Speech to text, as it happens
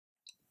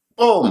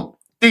Boom!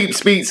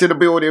 Deepsspeaks in the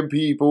building,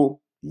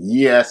 people.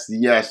 Yes,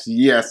 yes,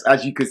 yes.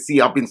 As you can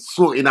see, I've been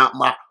sorting out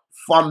my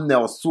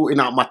thumbnails, sorting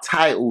out my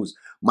titles,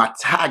 my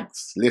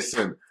tags.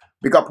 Listen,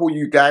 big up all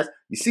you guys.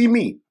 You see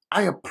me?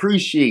 I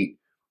appreciate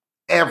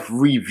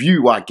every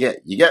view I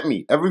get. You get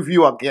me? Every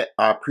view I get,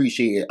 I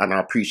appreciate it, and I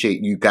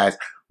appreciate you guys.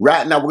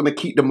 Right now, we're going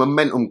to keep the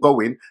momentum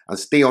going and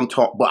stay on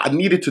top. But I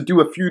needed to do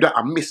a few that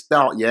I missed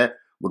out, yeah?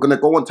 We're going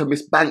to go on to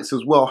Miss Banks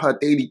as well, her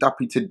daily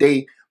duppy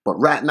today. But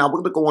right now,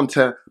 we're going to go on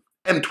to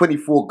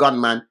M24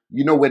 Gunman.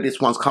 You know where this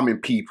one's coming,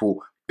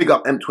 people. Big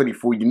up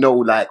M24. You know,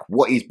 like,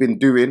 what he's been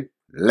doing.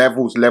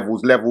 Levels,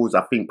 levels, levels.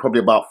 I think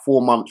probably about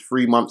 4 months,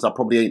 3 months. I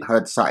probably ain't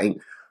heard something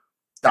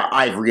that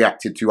I've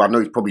reacted to. I know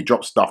he's probably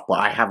dropped stuff, but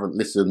I haven't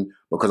listened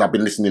because I've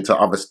been listening to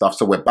other stuff.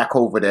 So we're back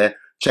over there,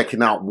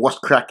 checking out what's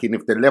cracking,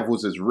 if the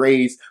levels is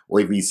raised, or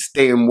if he's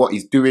staying what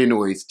he's doing,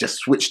 or he's just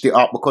switched it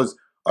up, because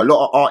a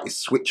lot of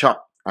artists switch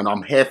up, and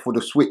I'm here for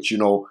the switch, you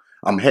know.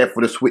 I'm here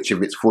for the switch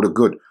if it's for the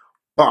good.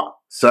 But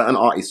certain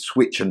artists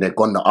switch and they're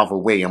gone the other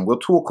way, and we'll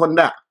talk on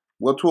that.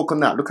 We'll talk on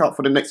that. Look out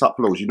for the next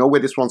uploads. You know where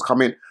this one's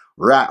coming?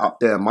 Right up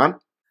there, man.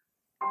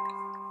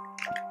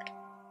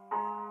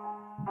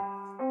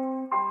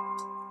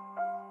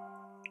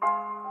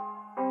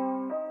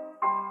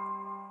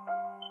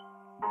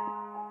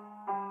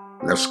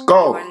 Let's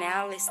go. You are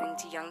now listening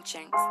to Young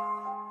Chinks.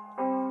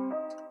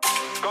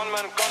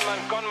 Gunman, gunman,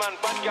 gunman,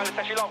 bad girl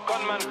says she love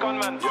gunman,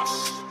 gunman.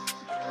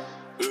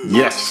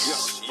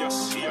 Yes.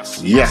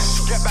 Yes.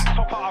 Yes. Get back,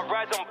 top out,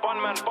 rise on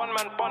bunman,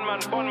 bunman,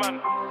 bunman,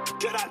 bunman.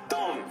 Get that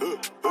down.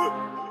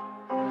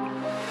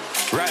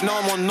 Right now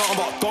I'm on nothing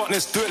but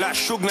darkness, do it like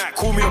Suge Knight,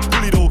 call me a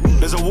bully though.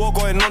 There's a war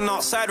going on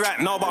outside right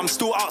now, but I'm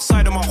still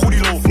outside of my hoodie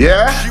though.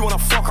 Yeah. She wanna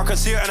fuck, I can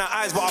see it in her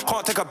eyes, but I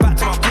can't take her back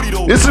to my hoodie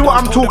though. This is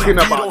what I'm talking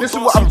about. This is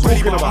what I'm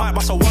talking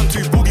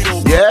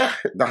about. Yeah,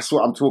 that's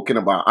what I'm talking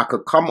about. I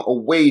could come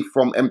away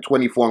from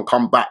M24 and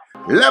come back.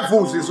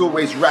 Levels is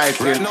always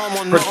rising.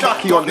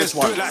 Producky on this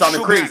one,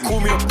 sounding crazy.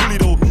 Call me a bully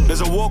though.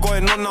 There's a war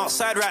going on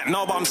outside right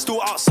now, but I'm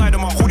still outside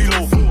of my hoodie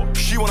though.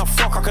 She wanna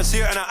fuck, I can see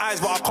it in her eyes,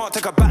 but I can't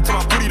take her back to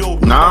my hoodie though.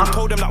 Nah. I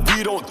told them that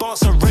we don't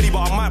dance already,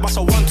 but I might bust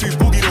a 1-2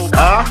 boogie though.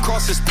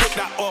 Crosses, pick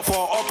that off,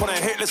 or up on a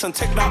hit list and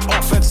take that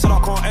off. Ed said I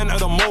can't enter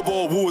the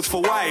mobile wards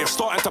for why it's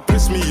starting to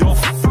piss me off.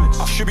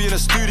 I should be in the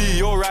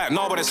studio right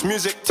now, but this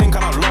music thing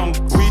kinda long.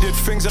 We did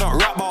things that don't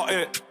rap about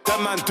it.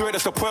 That man do it,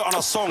 that's the point on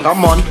a song.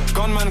 Come on.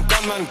 Gunman,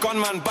 gunman,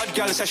 gunman, bad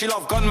girl says she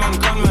love gunman,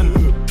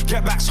 gunman.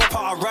 Get back, swap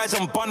out, I rise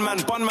and bunman,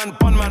 bunman,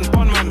 bunman,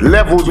 bunman.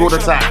 Levels all the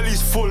time.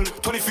 Belly's full,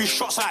 23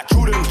 shots like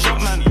Jordan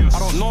Jumpman. I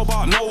don't know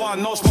about no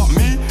one knows but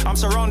me. I'm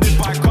surrounded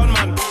by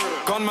gunman.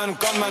 Gunman,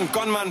 gunman,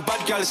 gunman,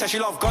 bad girl says she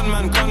love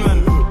gunman,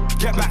 gunman.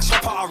 Get back,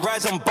 swap out, I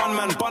rise and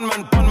bunman,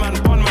 bunman, bunman,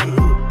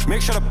 bunman.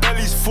 Make sure the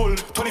belly's full,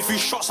 23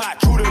 shots like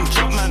Jordan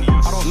Jumpman.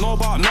 I don't know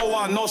about no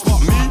one knows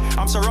but me.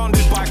 I'm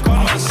surrounded by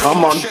gunmen.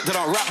 Come on. Shit that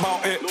I rap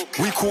about it.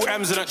 We cool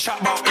M's and a chat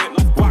about it.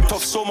 Whacked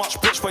off so much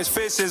bitch boys'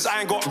 faces,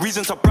 I ain't got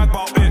reason to brag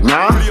about it.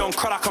 Nah. Really on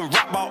crud, I can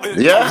rap about it.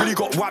 Yeah. I really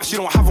got waps, you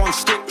don't have one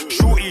stick.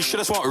 Shorty, she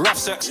just want rough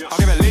sex. I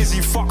give a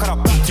lazy fuck and I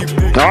back too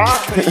big.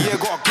 Yeah,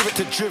 gotta give it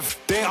to Jiv.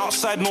 They ain't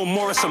outside no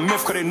more, it's a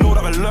myth. Cause they know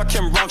that we're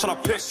lurking round trying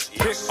to pick.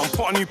 I'm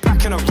putting you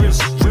back in a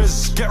riz.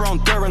 Get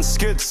round there and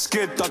skid.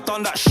 I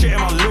done that shit in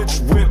my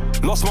lidge whip.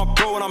 Lost my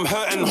bro and I'm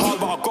hurting hard,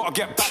 but I gotta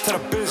get back to the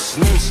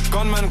business.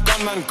 Gunman,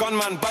 gunman,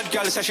 gunman, bad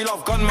girl says she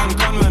love gunman,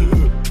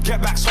 gunman.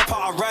 Get back, swap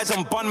out, I rise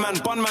and bunman,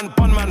 bunman,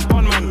 bunman,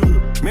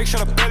 bunman. Make sure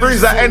the belly's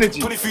brings that full,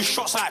 energy. 23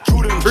 shots like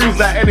Jordan. Brings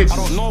that energy. I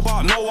don't know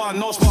about no one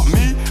knows but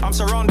me. I'm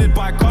surrounded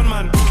by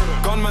gunman.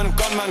 Gunman,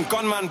 gunman,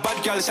 gunman,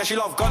 bad girl says she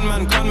love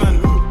gunman,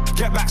 gunman.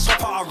 Get back,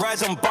 swap out, I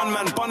rise and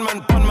bunman,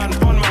 bunman, bunman,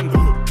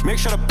 bunman. Make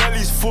sure the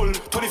belly's full,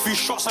 23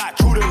 shots like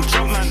Jordan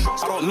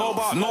Jumpman. I don't know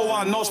about no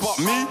one knows but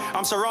me.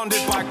 I'm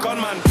surrounded by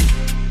gunman.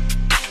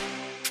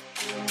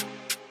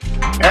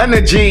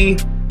 Energy.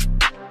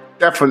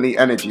 Definitely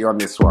energy on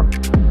this one.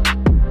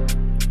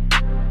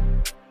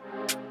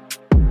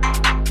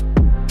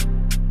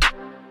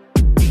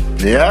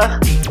 Yeah?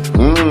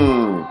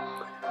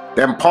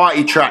 Them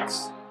party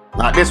tracks,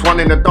 like this one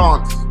in the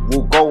dance,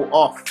 will go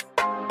off.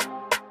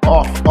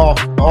 Off.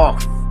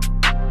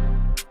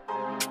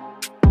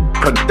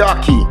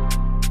 Producky.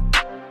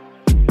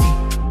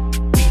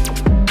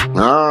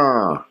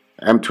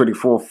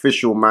 M24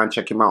 official, man.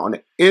 Check him out on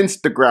the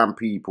Instagram,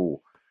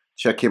 people.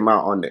 Check him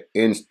out on the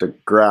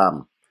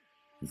Instagram.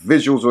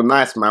 Visuals were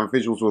nice, man.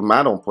 Visuals were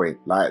mad on point.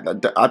 Like,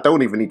 I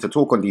don't even need to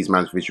talk on these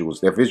man's visuals.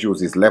 Their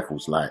visuals is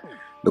levels. Like,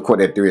 look what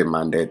they're doing,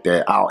 man.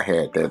 They're out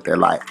here. They're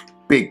like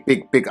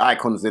big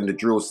icons in the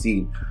drill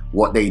scene.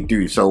 What they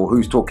do. So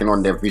who's talking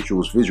on their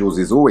visuals? Visuals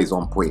is always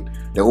on point.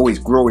 They're always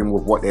growing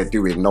with what they're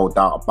doing, no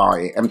doubt about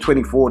it.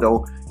 M24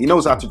 though, he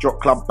knows how to drop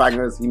club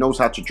bangers. He knows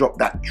how to drop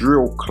that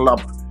drill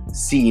club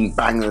scene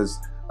bangers.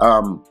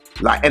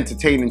 Like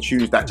entertaining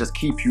tunes that just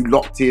keep you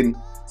locked in.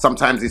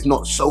 Sometimes it's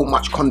not so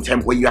much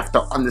content where you have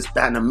to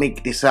understand and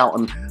make this out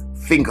and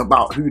think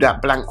about who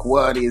that blank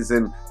word is,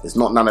 and it's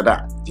not none of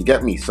that. Do you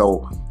get me?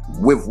 So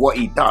with what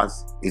he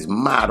does is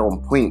mad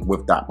on point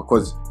with that,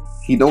 because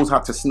he knows how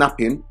to snap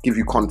in, give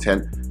you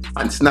content,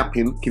 And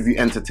snapping, give you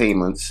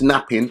entertainment.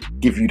 Snapping,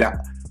 give you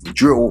that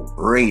drill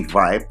rave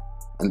vibe.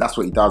 And that's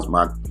what he does,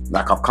 man.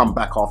 Like, I've come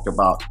back after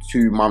about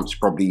 2 months,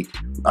 probably,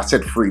 I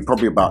said 3,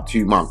 probably about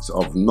 2 months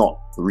of not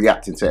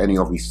reacting to any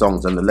of his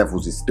songs, and the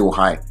levels is still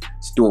high,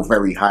 still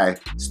very high,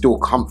 still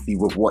comfy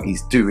with what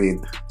he's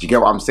doing. Do you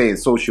get what I'm saying?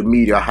 Social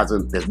media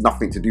there's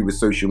nothing to do with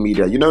social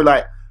media. You know,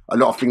 like, a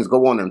lot of things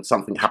go on and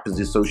something happens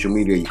in social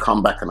media, you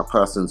come back and a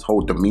person's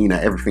whole demeanor,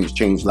 everything's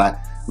changed. Like,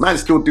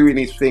 man's still doing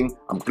his thing.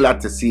 I'm glad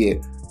to see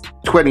it.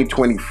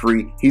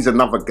 2023, he's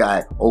another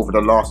guy over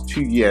the last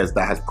 2 years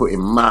that has put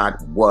in mad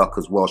work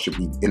as well. Should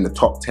be in the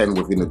top 10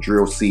 within the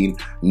drill scene,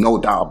 no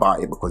doubt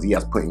about it, because he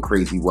has put in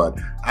crazy work,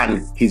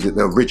 and he's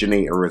the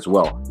originator as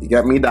well. You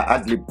get me? That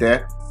ad-lib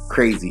there,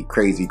 crazy,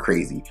 crazy,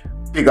 crazy.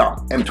 Big up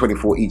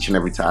M24 each and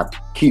every time.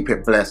 Keep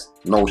it blessed,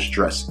 no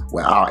stress.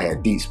 We're out here.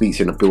 Deepsspeaks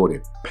in the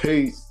building.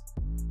 Peace.